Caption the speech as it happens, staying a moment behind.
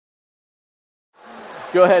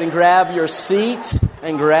Go ahead and grab your seat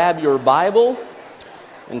and grab your Bible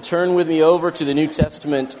and turn with me over to the New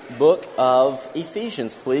Testament book of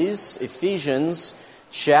Ephesians, please. Ephesians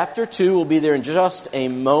chapter 2 will be there in just a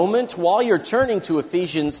moment. While you're turning to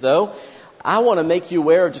Ephesians, though, I want to make you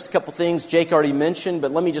aware of just a couple things Jake already mentioned,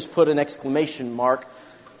 but let me just put an exclamation mark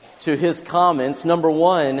to his comments. Number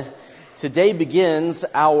one, today begins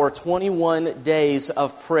our 21 days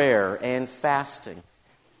of prayer and fasting.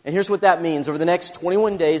 And here's what that means. Over the next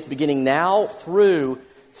 21 days, beginning now through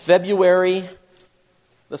February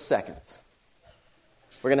the 2nd,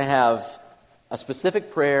 we're going to have a specific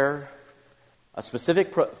prayer, a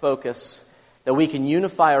specific focus that we can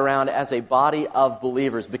unify around as a body of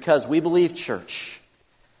believers. Because we believe, church,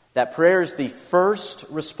 that prayer is the first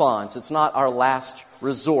response. It's not our last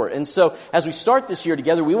resort. And so as we start this year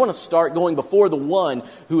together, we want to start going before the one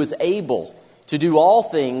who is able to do all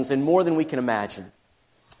things and more than we can imagine.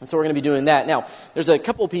 And so we're going to be doing that. Now, there's a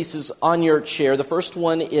couple of pieces on your chair. The first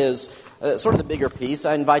one is sort of the bigger piece.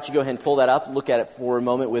 I invite you to go ahead and pull that up and look at it for a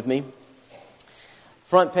moment with me.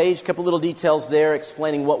 Front page, a couple little details there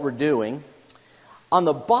explaining what we're doing. On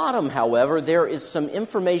the bottom, however, there is some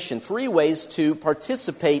information, 3 ways to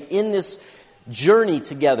participate in this journey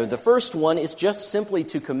together. The first one is just simply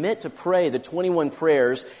to commit to pray the 21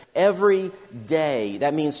 prayers every day.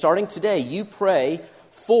 That means starting today, you pray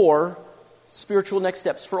for spiritual next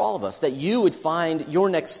steps for all of us, that you would find your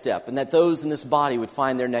next step and that those in this body would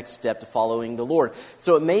find their next step to following the Lord.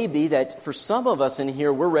 So it may be that for some of us in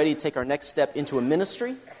here, we're ready to take our next step into a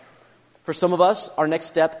ministry. For some of us, our next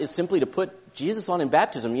step is simply to put Jesus on in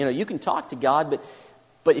baptism. You know, you can talk to God,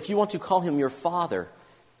 but if you want to call Him your Father,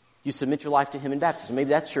 you submit your life to Him in baptism. Maybe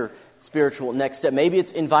that's your spiritual next step. Maybe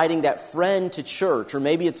it's inviting that friend to church, or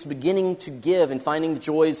maybe it's beginning to give and finding the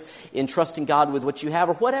joys in trusting God with what you have,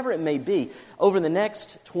 or whatever it may be. Over the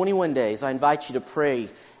next 21 days, I invite you to pray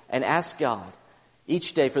and ask God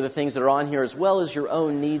each day for the things that are on here, as well as your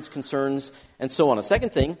own needs, concerns, and so on. A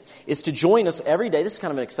second thing is to join us every day. This is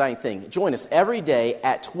kind of an exciting thing. Join us every day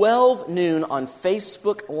at 12 noon on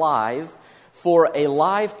Facebook Live for a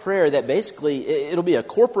live prayer that basically, it'll be a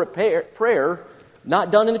corporate prayer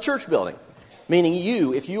not done in the church building. Meaning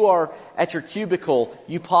if you are at your cubicle,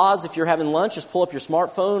 you pause. If you're having lunch, just pull up your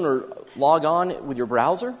smartphone or log on with your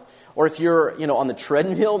browser. Or if you're, on the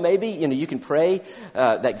treadmill, maybe, you can pray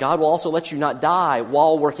that God will also let you not die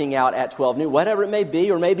while working out at 12 noon, whatever it may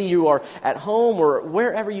be. Or maybe you are at home or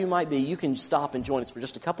wherever you might be, you can stop and join us for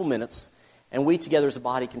just a couple minutes. And we together as a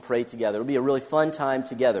body can pray together. It'll be a really fun time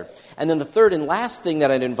together. And then the third and last thing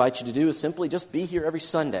that I'd invite you to do is simply just be here every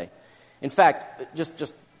Sunday. In fact,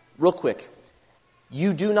 just real quick,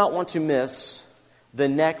 you do not want to miss the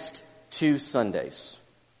next 2 Sundays.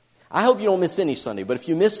 I hope you don't miss any Sunday, but if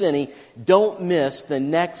you miss any, don't miss the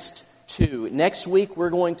next 2. Next week,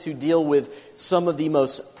 we're going to deal with some of the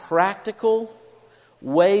most practical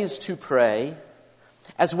ways to pray,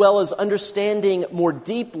 as well as understanding more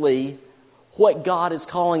deeply what God is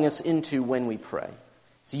calling us into when we pray.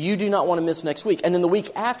 So you do not want to miss next week. And then the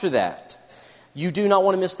week after that, you do not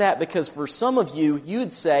want to miss that, because for some of you,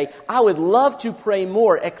 you'd say, I would love to pray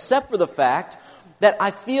more, except for the fact that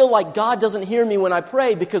I feel like God doesn't hear me when I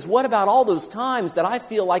pray, because what about all those times that I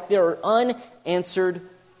feel like there are unanswered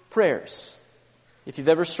prayers? If you've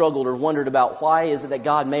ever struggled or wondered about why is it that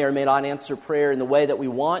God may or may not answer prayer in the way that we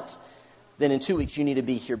want, then in 2 weeks you need to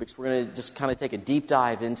be here, because we're going to just kind of take a deep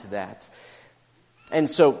dive into that. And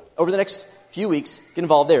so over the next few weeks, get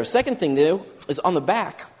involved there. Second thing, though, is on the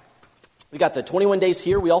back. We got the 21 days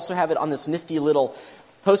here. We also have it on this nifty little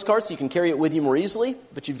postcard, so you can carry it with you more easily.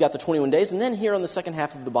 But you've got the 21 days. And then here on the second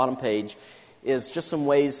half of the bottom page is just some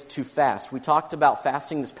ways to fast. We talked about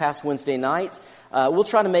fasting this past Wednesday night. We'll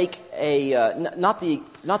try to make not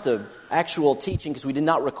the actual teaching, because we did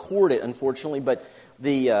not record it, unfortunately, but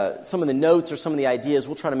some of the notes or some of the ideas,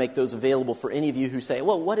 we'll try to make those available for any of you who say,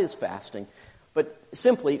 well, what is fasting? But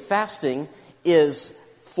simply, fasting is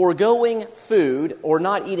foregoing food or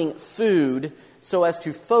not eating food so as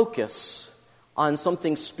to focus on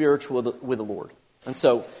something spiritual with the Lord. And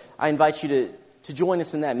so I invite you to join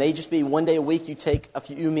us in that. It may just be one day a week you take a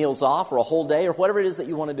few meals off, or a whole day, or whatever it is that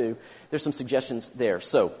you want to do. There's some suggestions there.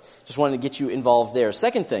 So just wanted to get you involved there.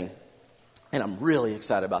 Second thing, and I'm really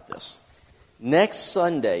excited about this.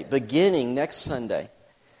 Beginning next Sunday,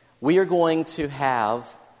 we are going to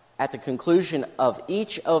have, at the conclusion of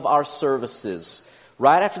each of our services,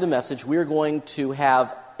 right after the message, we're going to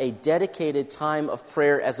have a dedicated time of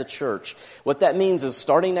prayer as a church. What that means is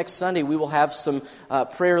starting next Sunday, we will have some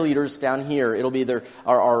prayer leaders down here. It'll be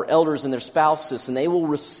our elders and their spouses, and they will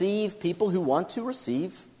receive people who want to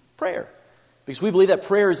receive prayer. Because we believe that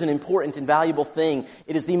prayer is an important and valuable thing.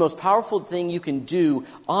 It is the most powerful thing you can do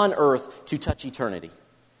on earth to touch eternity.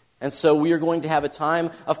 And so we are going to have a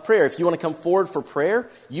time of prayer. If you want to come forward for prayer,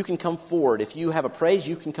 you can come forward. If you have a praise,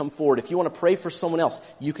 you can come forward. If you want to pray for someone else,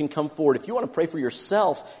 you can come forward. If you want to pray for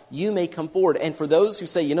yourself, you may come forward. And for those who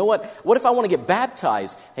say, you know what if I want to get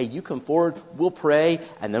baptized? Hey, you come forward, we'll pray,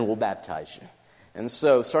 and then we'll baptize you. And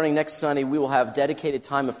so, starting next Sunday, we will have dedicated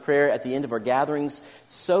time of prayer at the end of our gatherings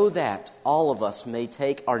so that all of us may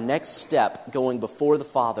take our next step going before the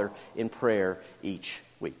Father in prayer each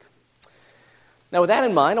week. Now, with that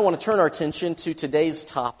in mind, I want to turn our attention to today's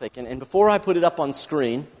topic. And before I put it up on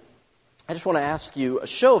screen, I just want to ask you a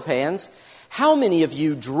show of hands. How many of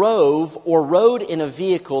you drove or rode in a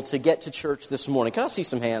vehicle to get to church this morning? Can I see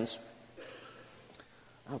some hands?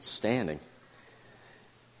 Outstanding.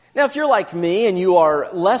 Now, if you're like me and you are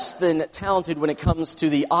less than talented when it comes to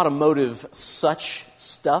the automotive such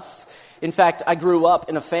stuff, in fact, I grew up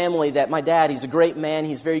in a family that my dad, he's a great man,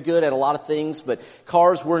 he's very good at a lot of things, but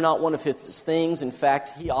cars were not one of his things. In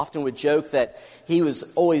fact, he often would joke that he was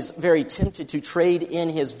always very tempted to trade in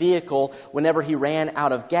his vehicle whenever he ran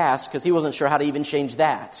out of gas because he wasn't sure how to even change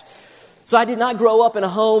that. So I did not grow up in a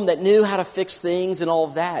home that knew how to fix things and all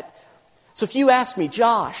of that. So if you ask me,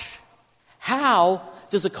 Josh, how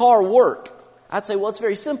does a car work? I'd say, well, it's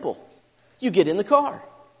very simple. You get in the car.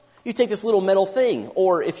 You take this little metal thing,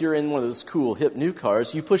 or if you're in one of those cool, hip new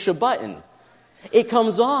cars, you push a button. It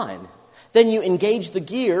comes on. Then you engage the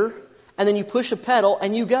gear, and then you push a pedal,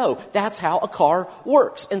 and you go. That's how a car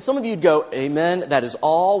works. And some of you'd go, amen, that is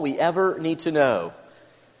all we ever need to know.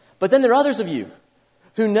 But then there are others of you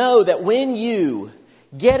who know that when you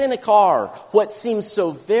get in a car, what seems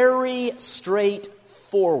so very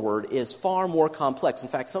straightforward is far more complex. In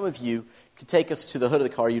fact, some of you could take us to the hood of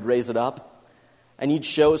the car, you'd raise it up, and you'd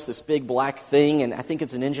show us this big black thing, and I think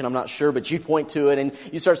it's an engine, I'm not sure, but you'd point to it, and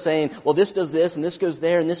you start saying, well, this does this, and this goes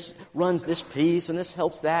there, and this runs this piece, and this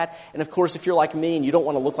helps that. And of course, if you're like me, and you don't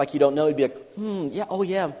want to look like you don't know, you'd be like,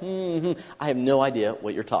 I have no idea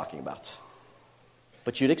what you're talking about.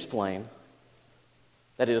 But you'd explain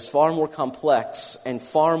that it is far more complex and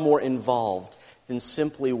far more involved than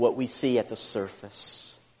simply what we see at the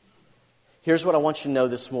surface. Here's what I want you to know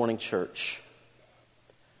this morning, church.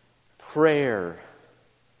 Prayer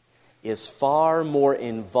is far more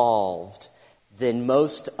involved than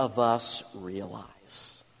most of us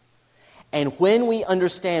realize. And when we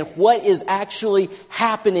understand what is actually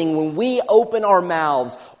happening when we open our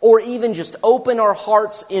mouths or even just open our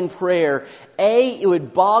hearts in prayer, A, it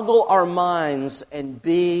would boggle our minds, and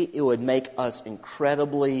B, it would make us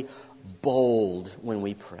incredibly bold when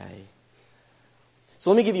we pray. So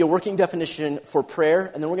let me give you a working definition for prayer,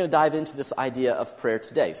 and then we're going to dive into this idea of prayer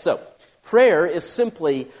today. So, prayer is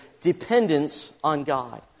simply dependence on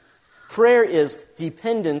God. Prayer is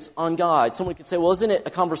dependence on God. Someone could say, well, isn't it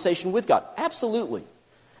a conversation with God? Absolutely.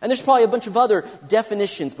 And there's probably a bunch of other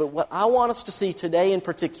definitions, but what I want us to see today in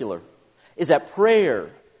particular is that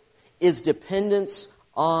prayer is dependence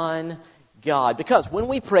on God. Because when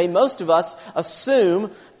we pray, most of us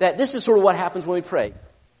assume that this is sort of what happens when we pray.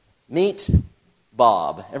 Meet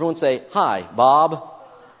Bob. Everyone say, hi, Bob.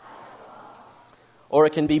 Or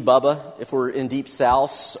it can be Bubba if we're in Deep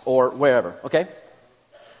South or wherever, okay?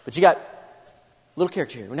 But you got a little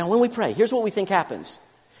character here. Now, when we pray, here's what we think happens.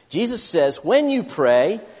 Jesus says, when you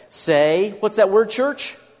pray, say, what's that word,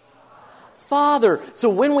 church? Father. So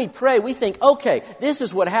when we pray, we think, okay, this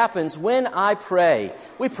is what happens when I pray.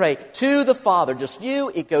 We pray to the Father, just you,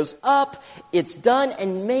 it goes up, it's done,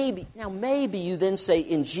 and maybe you then say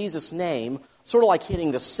in Jesus' name, sort of like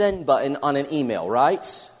hitting the send button on an email, right?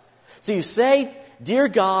 So you say, Dear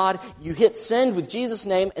God, you hit send with Jesus'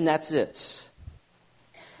 name, and that's it.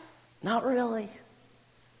 Not really.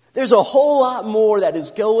 There's a whole lot more that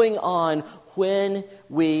is going on when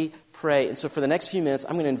we pray. And so for the next few minutes,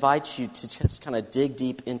 I'm going to invite you to just kind of dig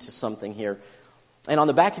deep into something here. And on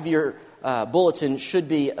the back of your bulletin should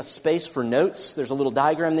be a space for notes. There's a little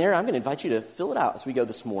diagram there. I'm going to invite you to fill it out as we go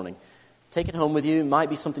this morning. Take it home with you. It might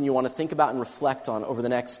be something you want to think about and reflect on over the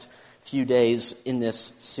next few days in this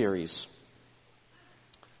series.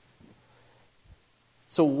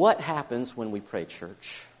 So what happens when we pray,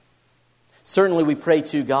 church? Certainly we pray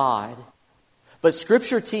to God. But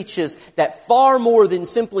Scripture teaches that far more than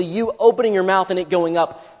simply you opening your mouth and it going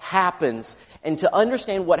up happens. And to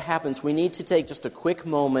understand what happens, we need to take just a quick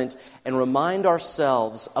moment and remind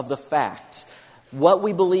ourselves of the fact. What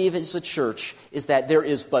we believe as a church is that there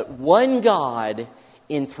is but one God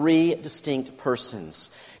in three distinct persons.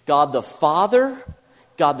 God the Father,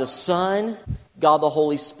 God the Son, God the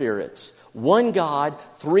Holy Spirit. One God,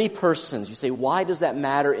 three persons. You say, why does that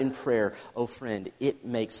matter in prayer? Oh, friend, it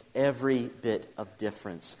makes every bit of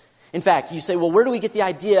difference. In fact, you say, well, where do we get the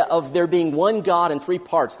idea of there being one God in three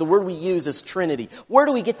parts? The word we use is Trinity. Where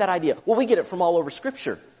do we get that idea? Well, we get it from all over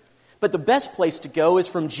Scripture. But the best place to go is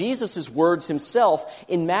from Jesus' words himself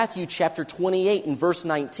in Matthew chapter 28 and verse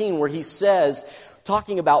 19, where he says,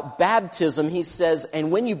 talking about baptism, he says, and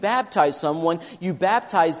when you baptize someone, you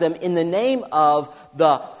baptize them in the name of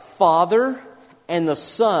the Father and the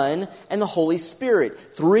Son and the Holy Spirit.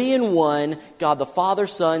 Three in one, God the Father,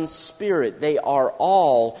 Son, Spirit. They are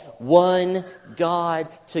all one God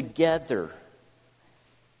together.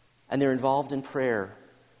 And they're involved in prayer.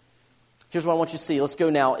 Here's what I want you to see. Let's go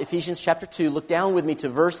now. Ephesians chapter 2. Look down with me to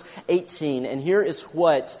verse 18. And here is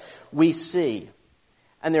what we see.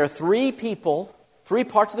 And there are three people, three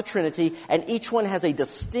parts of the Trinity, and each one has a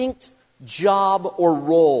distinct job or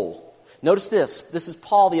role. Notice this. This is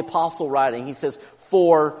Paul the Apostle writing. He says,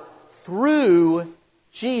 for through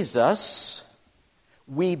Jesus,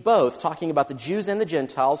 we both, talking about the Jews and the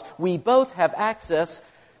Gentiles, we both have access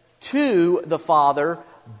to the Father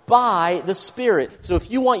by the Spirit. So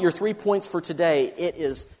if you want your 3 points for today, it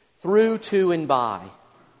is through, to, and by.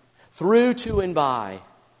 Through, to, and by.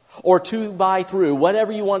 Or to, by, through,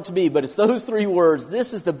 whatever you want it to be. But it's those three words.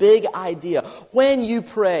 This is the big idea. When you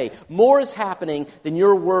pray, more is happening than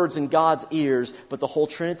your words in God's ears, but the whole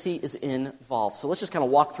Trinity is involved. So let's just kind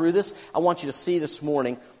of walk through this. I want you to see this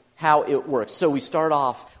morning how it works. So we start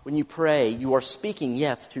off, when you pray, you are speaking,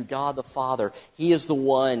 yes, to God the Father. He is the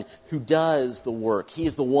one who does the work. He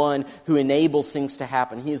is the one who enables things to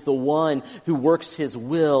happen. He is the one who works His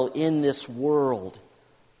will in this world.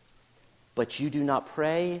 But you do not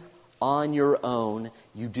pray on your own.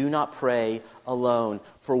 You do not pray alone.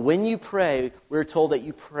 For when you pray, we're told that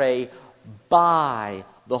you pray by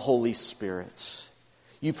the Holy Spirit.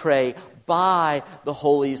 You pray by the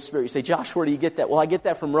Holy Spirit. You say, Josh, where do you get that? Well, I get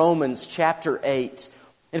that from Romans chapter 8.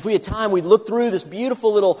 And if we had time, we'd look through this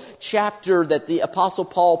beautiful little chapter that the Apostle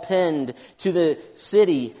Paul penned to the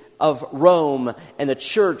city of Rome and the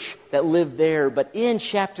church that lived there. But in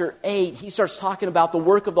chapter 8, he starts talking about the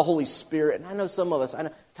work of the Holy Spirit. And I know some of us, I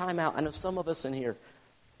know some of us in here,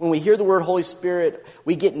 when we hear the word Holy Spirit,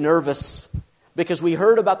 we get nervous because we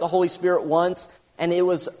heard about the Holy Spirit once and it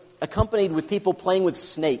was accompanied with people playing with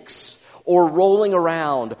snakes or rolling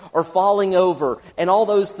around or falling over and all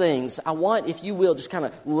those things. I want, if you will, just kind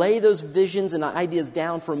of lay those visions and ideas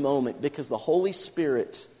down for a moment, because the Holy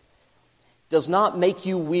Spirit does not make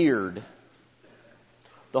you weird.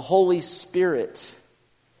 The Holy Spirit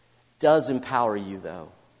does empower you,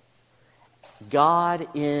 though. God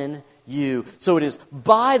in you. So it is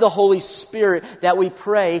by the Holy Spirit that we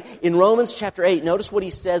pray. In Romans chapter 8, notice what he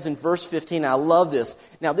says in verse 15. I love this.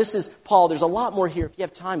 Now, this is Paul. There's a lot more here. If you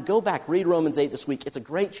have time, go back, read Romans 8 this week. It's a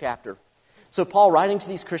great chapter. So Paul, writing to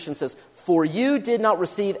these Christians, says, for you did not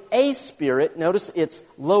receive a spirit, notice it's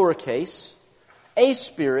lowercase, a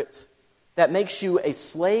spirit that makes you a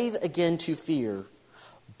slave again to fear,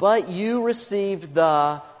 but you received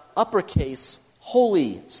the uppercase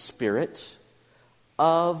Holy Spirit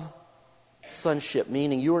of sonship,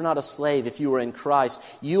 meaning you are not a slave if you are in Christ.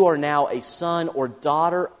 You are now a son or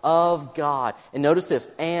daughter of God. And notice this,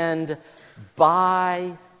 and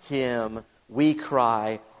by Him we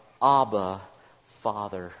cry, Abba,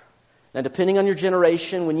 Father. Now, depending on your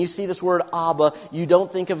generation, when you see this word Abba, you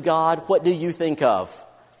don't think of God. What do you think of?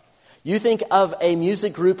 You think of a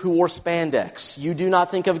music group who wore spandex. You do not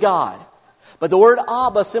think of God. But the word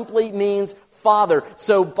Abba simply means Father.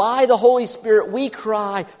 So by the Holy Spirit, we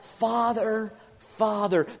cry, Father,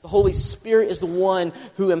 Father. The Holy Spirit is the one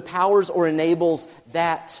who empowers or enables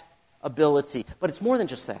that ability. But it's more than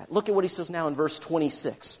just that. Look at what he says now in verse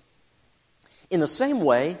 26. In the same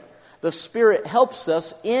way, the Spirit helps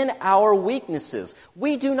us in our weaknesses.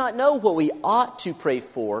 We do not know what we ought to pray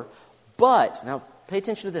for, but, now pay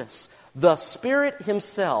attention to this, the Spirit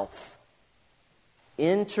Himself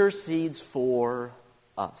intercedes for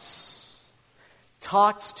us,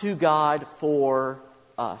 talks to God for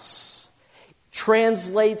us,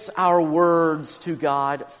 translates our words to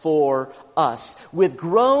God for us, with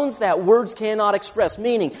groans that words cannot express.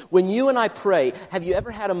 Meaning, when you and I pray, have you ever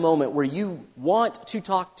had a moment where you want to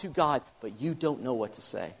talk to God, but you don't know what to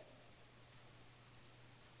say?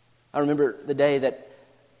 I remember the day that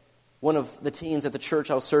one of the teens at the church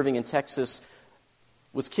I was serving in Texas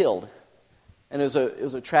was killed. And it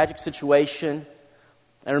was a tragic situation.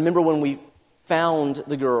 I remember when we found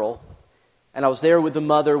the girl, and I was there with the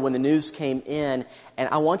mother when the news came in. And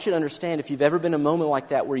I want you to understand, if you've ever been in a moment like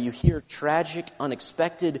that where you hear tragic,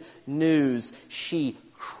 unexpected news, she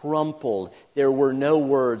crumpled. There were no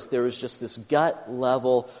words. There was just this gut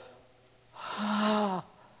level. And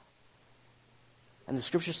the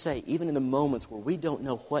scriptures say, even in the moments where we don't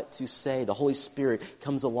know what to say, the Holy Spirit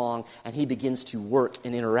comes along and He begins to work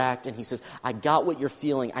and interact. And He says, I got what you're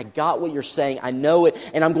feeling. I got what you're saying. I know it.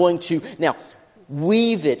 And I'm going to now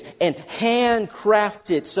weave it and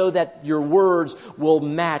handcraft it so that your words will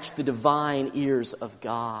match the divine ears of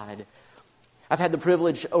God. I've had the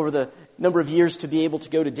privilege over the number of years to be able to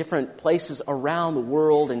go to different places around the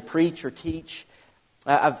world and preach or teach.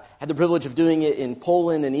 I've had the privilege of doing it in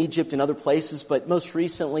Poland and Egypt and other places, but most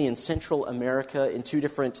recently in Central America in 2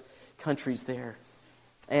 different countries there.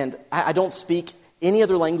 And I don't speak any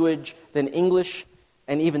other language than English,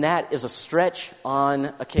 and even that is a stretch on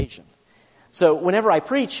occasion. So whenever I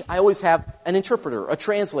preach, I always have an interpreter, a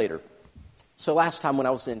translator. So last time when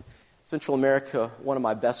I was in Central America, one of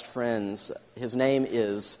my best friends, his name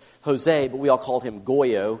is Jose, but we all called him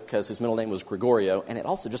Goyo because his middle name was Gregorio, and it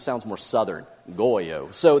also just sounds more southern,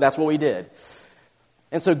 Goyo. So that's what we did.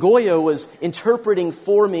 And so Goyo was interpreting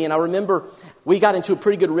for me, and I remember we got into a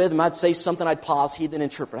pretty good rhythm. I'd say something, I'd pause, he'd then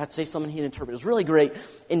interpret. I'd say something, he'd interpret. It was really great.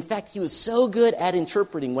 In fact, he was so good at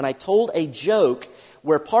interpreting. When I told a joke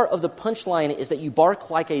where part of the punchline is that you bark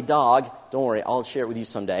like a dog, don't worry, I'll share it with you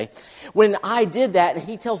someday. When I did that and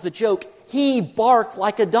he tells the joke, he barked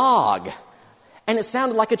like a dog. And it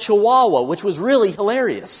sounded like a chihuahua, which was really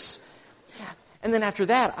hilarious. And then after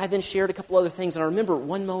that, I then shared a couple other things, and I remember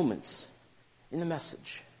one moment in the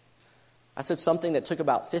message. I said something that took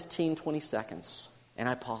about 15, 20 seconds, and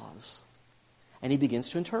I pause. And he begins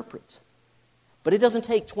to interpret. But it doesn't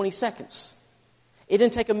take 20 seconds. It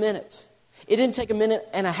didn't take a minute. It didn't take a minute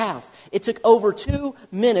and a half. It took over 2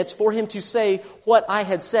 minutes for him to say what I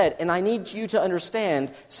had said. And I need you to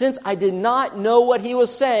understand, since I did not know what he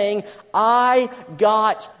was saying, I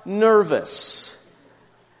got nervous.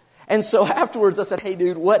 And so afterwards I said, hey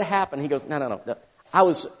dude, what happened? He goes, no.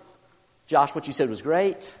 Josh, what you said was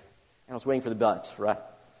great. And I was waiting for the but, right?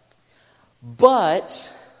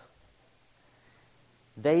 But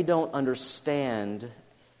they don't understand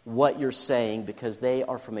what you're saying because they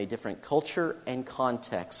are from a different culture and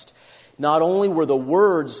context. Not only were the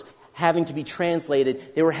words having to be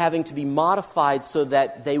translated, they were having to be modified so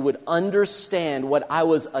that they would understand what I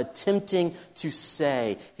was attempting to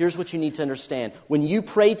say. Here's what you need to understand. When you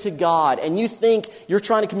pray to God and you think you're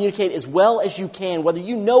trying to communicate as well as you can, whether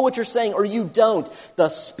you know what you're saying or you don't, the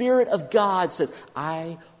Spirit of God says,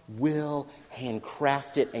 I will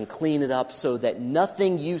handcraft it and clean it up so that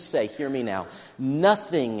nothing you say, hear me now,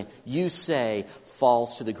 nothing you say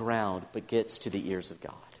falls to the ground but gets to the ears of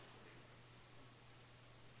God.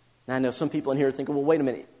 Now I know some people in here are thinking, well, wait a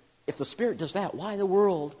minute, if the Spirit does that, why in the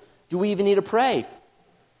world do we even need to pray?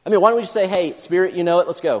 I mean, why don't we just say, hey, Spirit, you know it,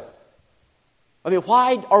 let's go. I mean,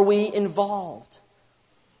 why are we involved?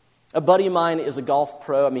 A buddy of mine is a golf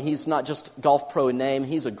pro. I mean, he's not just golf pro in name,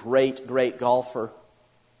 he's a great, great golfer.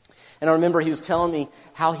 And I remember he was telling me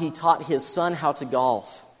how he taught his son how to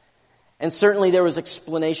golf. And certainly there was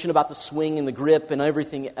explanation about the swing and the grip and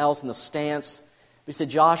everything else and the stance. But he said,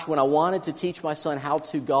 Josh, when I wanted to teach my son how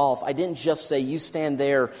to golf, I didn't just say, you stand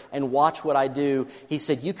there and watch what I do. He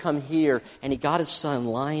said, you come here. And he got his son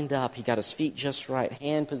lined up. He got his feet just right,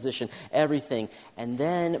 hand position, everything. And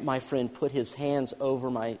then my friend put his hands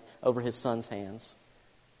over his son's hands.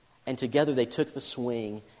 And together they took the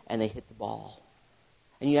swing and they hit the ball.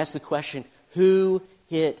 And you ask the question, who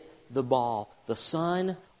hit the ball? The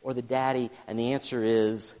son or the daddy? And the answer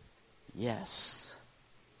is yes.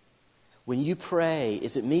 When you pray,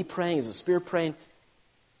 is it me praying? Is the Spirit praying?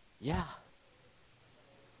 Yeah.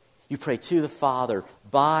 You pray to the Father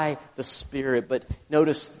by the Spirit. But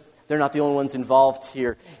notice they're not the only ones involved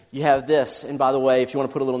here. You have this. And by the way, if you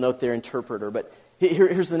want to put a little note there, interpreter. But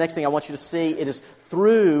here's the next thing I want you to see. It is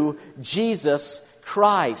through Jesus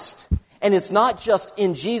Christ. And it's not just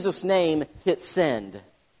in Jesus' name, hit send.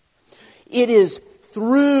 It is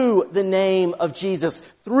through the name of Jesus,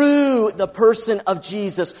 through the person of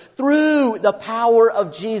Jesus, through the power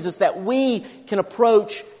of Jesus that we can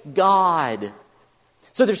approach God.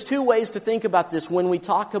 So there's 2 ways to think about this when we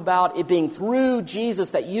talk about it being through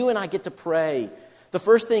Jesus that you and I get to pray. The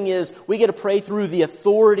first thing is we get to pray through the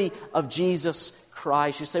authority of Jesus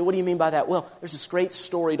Christ. You say, what do you mean by that? Well, there's this great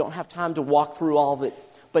story. Don't have time to walk through all of it.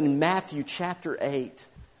 But in Matthew chapter 8,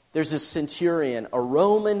 there's this centurion, a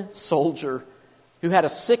Roman soldier, who had a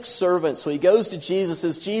sick servant. So he goes to Jesus,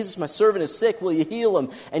 says, Jesus, my servant is sick. Will you heal him?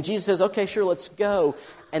 And Jesus says, okay, sure, let's go.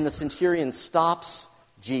 And the centurion stops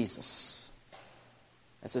Jesus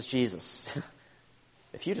and says, Jesus,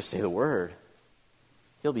 if you just say the word,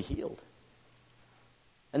 he'll be healed.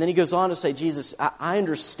 And then he goes on to say, Jesus, I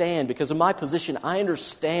understand, because of my position, I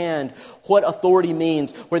understand what authority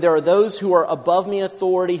means, where there are those who are above me in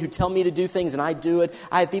authority, who tell me to do things and I do it.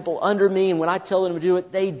 I have people under me, and when I tell them to do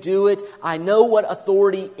it, they do it. I know what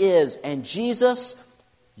authority is. And Jesus,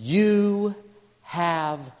 you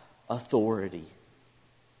have authority.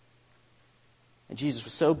 And Jesus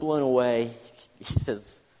was so blown away, he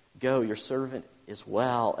says, go, your servant is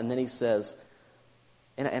well. And then he says,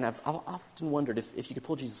 and I've often wondered if you could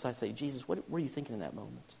pull Jesus aside and say, Jesus, what were you thinking in that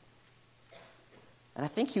moment? And I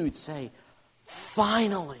think he would say,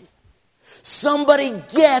 finally, somebody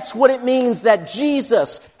gets what it means that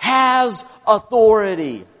Jesus has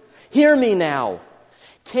authority. Hear me now.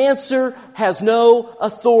 Cancer has no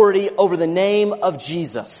authority over the name of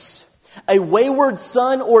Jesus. A wayward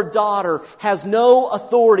son or daughter has no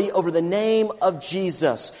authority over the name of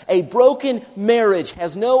Jesus. A broken marriage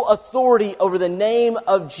has no authority over the name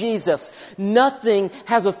of Jesus. Nothing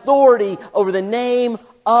has authority over the name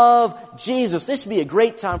of Jesus. This would be a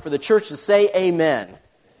great time for the church to say amen.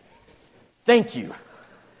 Thank you.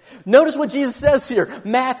 Notice what Jesus says here.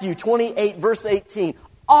 Matthew 28, verse 18.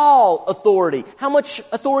 All authority. How much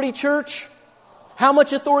authority, church? How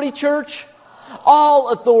much authority, church?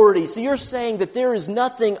 All authority. So you're saying that there is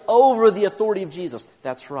nothing over the authority of Jesus.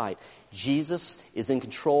 That's right. Jesus is in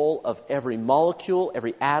control of every molecule,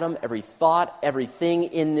 every atom, every thought, everything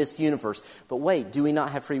in this universe. But wait, do we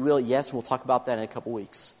not have free will? Yes, we'll talk about that in a couple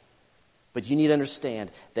weeks. But you need to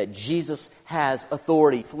understand that Jesus has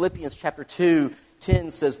authority. Philippians chapter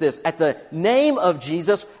 2:10 says this, at the name of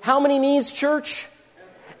Jesus, how many knees, church?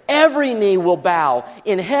 Every knee will bow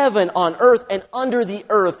in heaven, on earth, and under the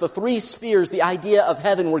earth. The three spheres, the idea of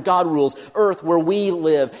heaven where God rules, earth where we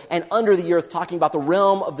live, and under the earth talking about the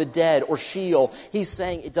realm of the dead or Sheol. He's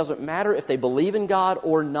saying it doesn't matter if they believe in God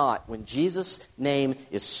or not. When Jesus' name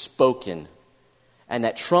is spoken and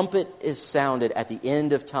that trumpet is sounded at the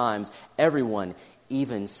end of times, everyone,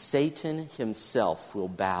 even Satan himself, will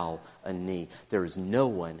bow a knee. There is no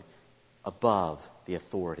one above the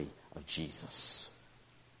authority of Jesus.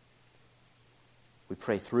 We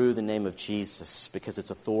pray through the name of Jesus because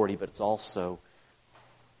it's authority, but it's also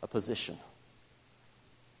a position.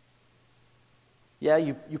 Yeah,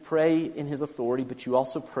 you pray in his authority, but you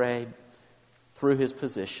also pray through his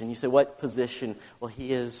position. You say, what position? Well,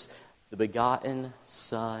 he is the begotten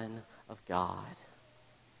Son of God.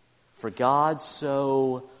 For God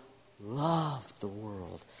so loved the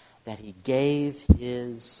world that he gave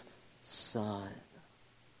his Son.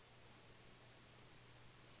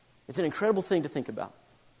 It's an incredible thing to think about.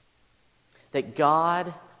 That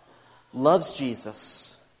God loves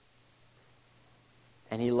Jesus,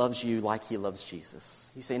 and he loves you like he loves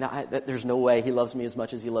Jesus. You say, no, there's no way he loves me as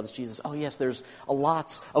much as he loves Jesus. Oh yes, there's a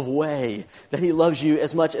lots of way that he loves you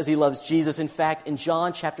as much as he loves Jesus. In fact, in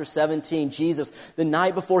John chapter 17, Jesus, the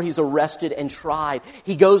night before he's arrested and tried,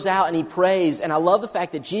 he goes out and he prays. And I love the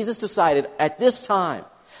fact that Jesus decided at this time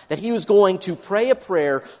that he was going to pray a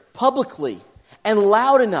prayer publicly and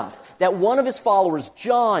loud enough that one of his followers,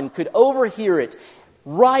 John, could overhear it,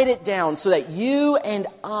 write it down so that you and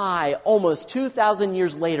I, almost 2,000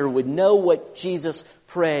 years later, would know what Jesus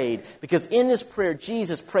prayed. Because in this prayer,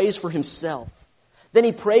 Jesus prays for himself. Then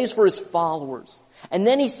he prays for his followers. And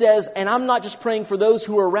then he says, and I'm not just praying for those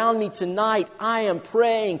who are around me tonight, I am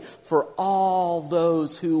praying for all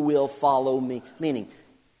those who will follow me. Meaning,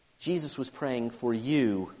 Jesus was praying for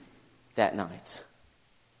you that night.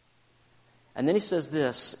 And then he says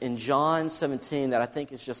this in John 17 that I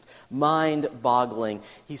think is just mind-boggling.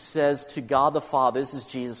 He says to God the Father, this is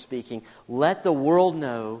Jesus speaking, let the world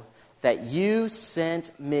know that you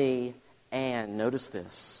sent me, and notice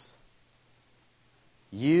this,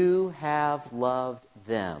 you have loved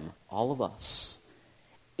them, all of us,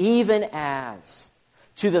 even as,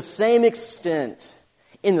 to the same extent,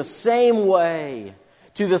 in the same way,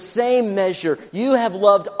 to the same measure, you have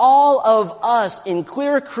loved all of us in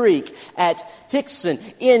Clear Creek, at Hickson,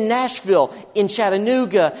 in Nashville, in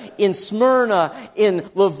Chattanooga, in Smyrna, in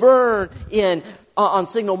Laverne, on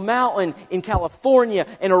Signal Mountain, in California,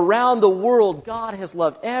 and around the world. God has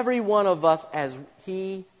loved every one of us as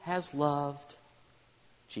he has loved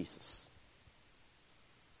Jesus.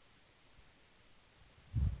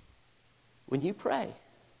 When you pray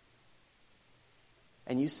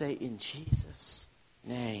and you say, in Jesus'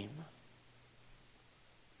 name,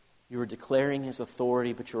 you are declaring his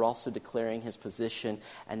authority, but you're also declaring his position,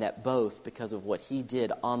 and that both, because of what he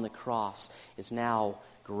did on the cross, is now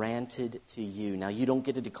granted to you. Now, you don't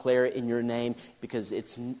get to declare it in your name because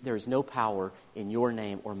there is no power in your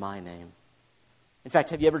name or my name. In fact,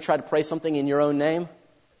 have you ever tried to pray something in your own name?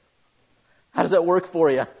 How does that work for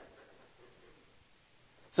you?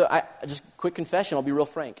 So just quick confession, I'll be real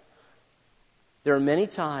frank. There are many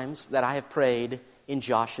times that I have prayed in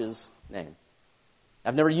Josh's name.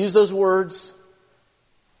 I've never used those words,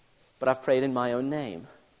 but I've prayed in my own name.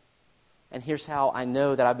 And here's how I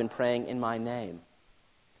know that I've been praying in my name.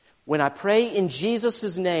 When I pray in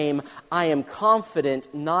Jesus' name, I am confident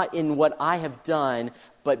not in what I have done,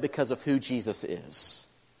 but because of who Jesus is.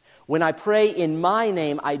 When I pray in my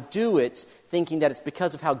name, I do it thinking that it's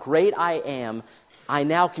because of how great I am, I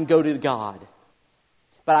now can go to God.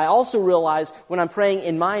 But I also realize when I'm praying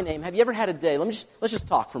in my name, have you ever had a day, let's just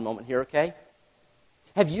talk for a moment here, okay?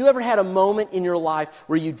 Have you ever had a moment in your life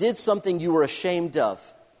where you did something you were ashamed of?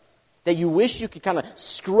 That you wish you could kind of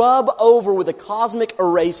scrub over with a cosmic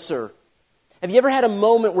eraser? Have you ever had a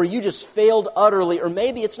moment where you just failed utterly? Or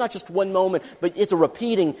maybe it's not just one moment, but it's a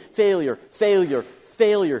repeating failure.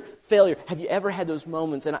 Have you ever had those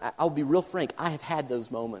moments? And I'll be real frank, I have had those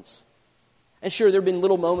moments. And sure, there have been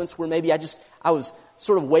little moments where maybe I was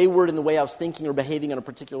sort of wayward in the way I was thinking or behaving on a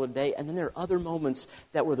particular day. And then there are other moments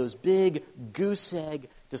that were those big goose egg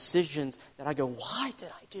decisions that I go, why did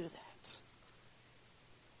I do that?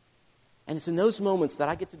 And it's in those moments that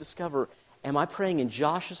I get to discover, am I praying in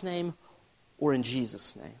Josh's name or in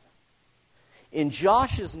Jesus' name? In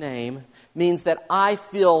Josh's name means that I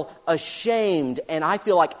feel ashamed and I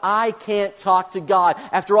feel like I can't talk to God.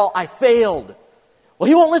 After all, I failed. Well,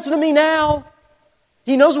 He won't listen to me now.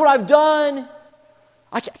 He knows what I've done.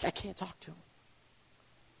 I can't talk to Him.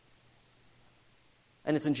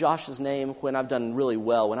 And it's in Josh's name when I've done really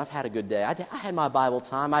well, when I've had a good day. I had my Bible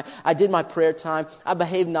time. I did my prayer time. I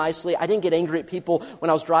behaved nicely. I didn't get angry at people when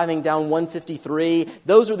I was driving down 153.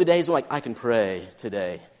 Those are the days when I can pray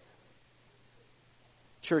today.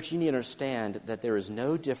 Church, you need to understand that there is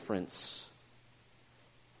no difference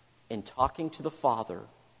in talking to the Father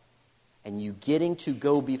and you getting to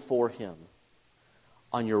go before Him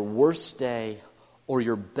on your worst day or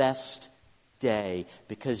your best day,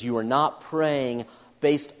 because you are not praying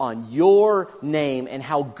based on your name and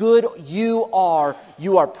how good you are.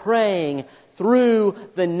 You are praying through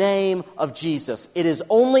the name of Jesus. It has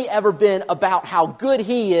only ever been about how good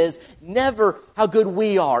He is, never how good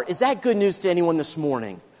we are. Is that good news to anyone this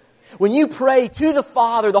morning? When you pray to the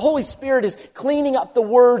Father, the Holy Spirit is cleaning up the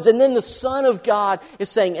words, and then the Son of God is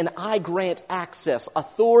saying, and I grant access,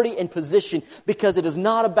 authority, and position, because it is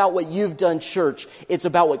not about what you've done, church. It's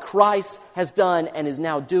about what Christ has done and is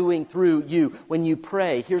now doing through you. When you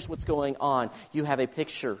pray, here's what's going on. You have a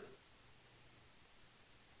picture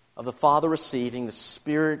of the Father receiving, the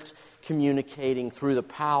Spirit communicating through the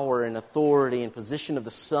power and authority and position of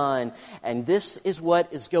the Son. And this is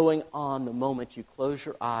what is going on the moment you close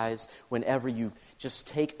your eyes, whenever you just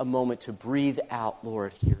take a moment to breathe out,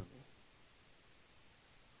 Lord, hear me.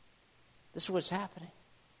 This is what's happening.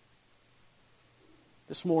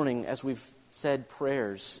 This morning, as we've said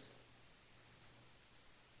prayers,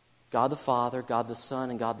 God the Father, God the Son,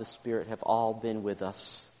 and God the Spirit have all been with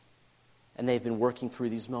us. And they've been working through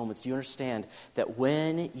these moments. Do you understand that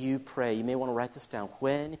when you pray, you may want to write this down,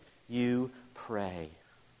 when you pray,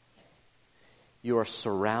 you are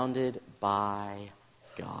surrounded by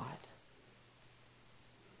God.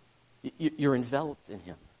 You're enveloped in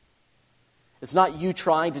Him. It's not you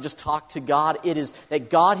trying to just talk to God. It is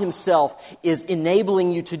that God Himself is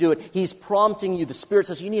enabling you to do it. He's prompting you. The Spirit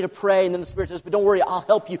says, you need to pray. And then the Spirit says, but don't worry, I'll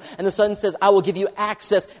help you. And the Son says, I will give you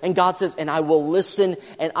access. And God says, and I will listen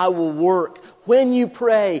and I will work. When you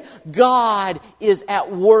pray, God is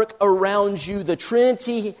at work around you. The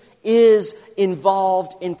Trinity is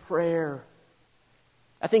involved in prayer.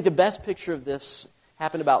 I think the best picture of this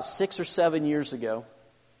happened about 6 or 7 years ago.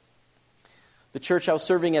 The church I was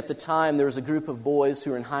serving at the time, there was a group of boys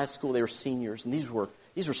who were in high school. They were seniors, and these were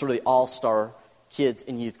sort of the all-star kids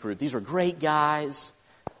in youth group. These were great guys.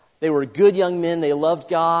 They were good young men. They loved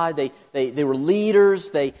God. They were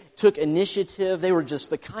leaders. They took initiative. They were just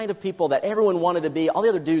the kind of people that everyone wanted to be. All the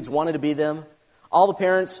other dudes wanted to be them. All the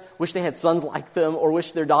parents wish they had sons like them or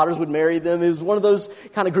wish their daughters would marry them. It was one of those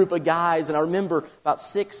kind of group of guys. And I remember about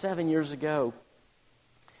 6, 7 years ago,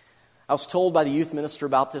 I was told by the youth minister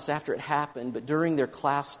about this after it happened, but during their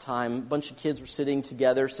class time, a bunch of kids were sitting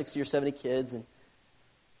together, 60 or 70 kids, and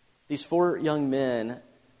these 4 young men,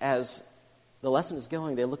 as the lesson is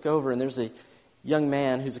going, they look over and there's a young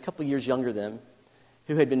man who's a couple years younger than them,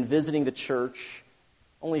 who had been visiting the church.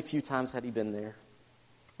 Only a few times had he been there.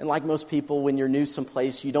 And like most people, when you're new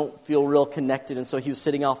someplace, you don't feel real connected, and so he was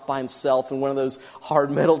sitting off by himself in one of those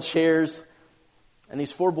hard metal chairs. And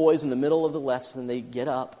these 4 boys in the middle of the lesson, they get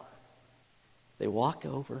up. They walk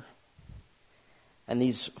over, and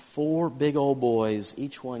these 4 big old boys,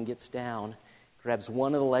 each one gets down, grabs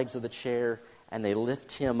one of the legs of the chair, and they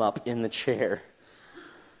lift him up in the chair.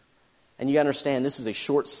 And you understand, this is a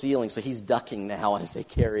short ceiling, so he's ducking now as they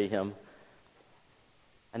carry him.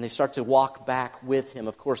 And they start to walk back with him.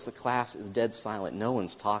 Of course, the class is dead silent. No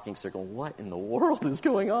one's talking, so they're going, what in the world is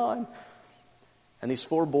going on? And these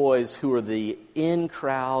 4 boys who are the in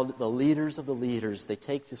crowd, the leaders of the leaders, they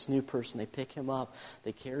take this new person, they pick him up,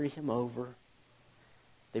 they carry him over,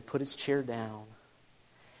 they put his chair down,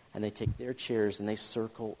 and they take their chairs and they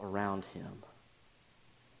circle around him.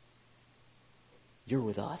 You're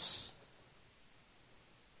with us.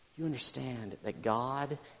 You understand that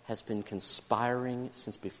God has been conspiring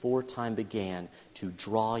since before time began to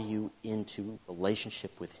draw you into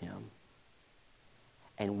relationship with him.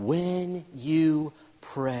 And when you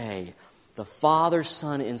pray, the Father,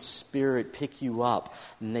 Son, and Spirit pick you up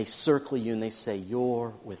and they circle you and they say,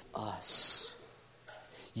 you're with us.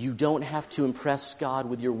 You don't have to impress God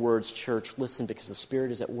with your words, church. Listen, because the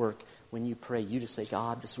Spirit is at work. When you pray, you just say,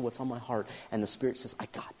 God, this is what's on my heart. And the Spirit says, I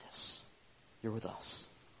got this. You're with us.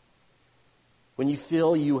 When you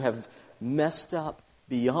feel you have messed up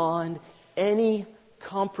beyond any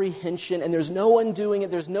comprehension and there's no undoing it,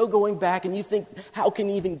 there's no going back, and you think, how can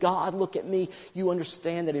even God look at me? You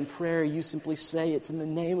understand that in prayer you simply say, it's in the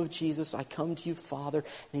name of Jesus, I come to you, Father.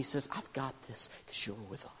 And he says, I've got this because you're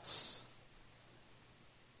with us.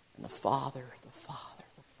 And the Father,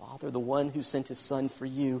 the one who sent his Son for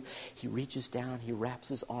you, he reaches down, he wraps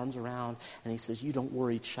his arms around, and he says, you don't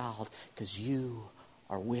worry, child, because you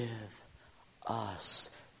are with us.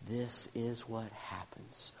 This is what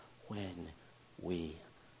happens when we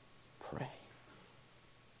pray.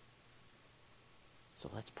 So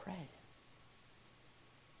let's pray.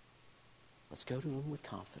 Let's go to him with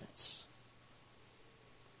confidence.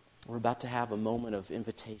 We're about to have a moment of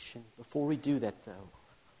invitation. Before we do that, though,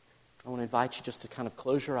 I want to invite you just to kind of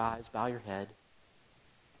close your eyes, bow your head.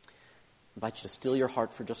 I invite you to still your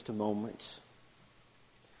heart for just a moment.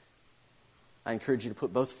 I encourage you to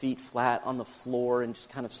put both feet flat on the floor and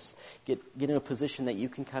just kind of get in a position that you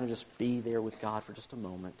can kind of just be there with God for just a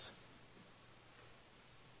moment.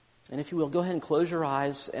 And if you will, go ahead and close your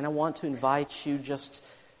eyes, and I want to invite you just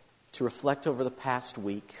to reflect over the past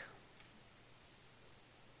week.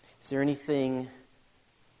 Is there anything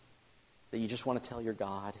that you just want to tell your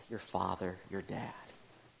God, your Father, your Dad?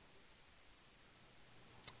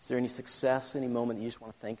 Is there any success, any moment that you just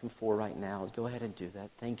want to thank him for right now? Go ahead and do that.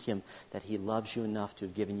 Thank him that he loves you enough to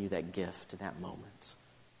have given you that gift in that moment.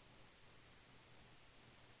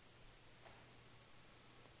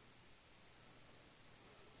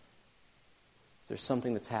 Is there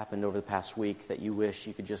something that's happened over the past week that you wish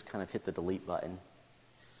you could just kind of hit the delete button?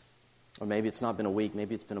 Or maybe it's not been a week,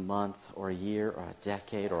 maybe it's been a month or a year or a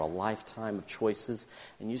decade or a lifetime of choices,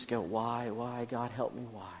 and you just go, why, God, help me,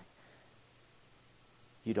 why?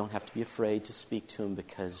 You don't have to be afraid to speak to him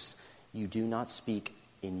because you do not speak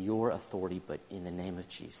in your authority, but in the name of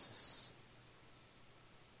Jesus.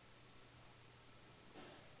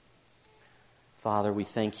 Father, we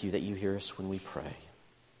thank you that you hear us when we pray.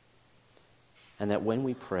 And that when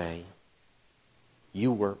we pray,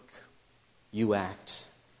 you work, you act,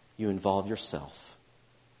 you involve yourself.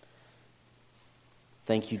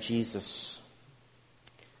 Thank you, Jesus,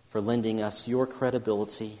 for lending us your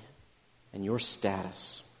credibility and your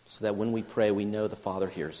status, so that when we pray, we know the Father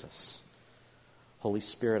hears us. Holy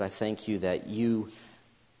Spirit, I thank you that you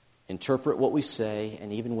interpret what we say,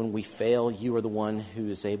 and even when we fail, you are the one who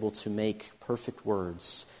is able to make perfect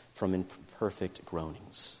words from imperfect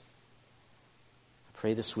groanings. I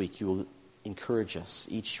pray this week you will encourage us,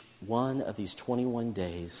 each one of these 21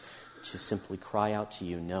 days, to simply cry out to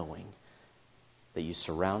you, knowing that you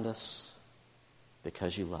surround us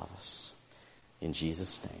because you love us. In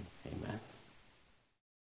Jesus' name, amen.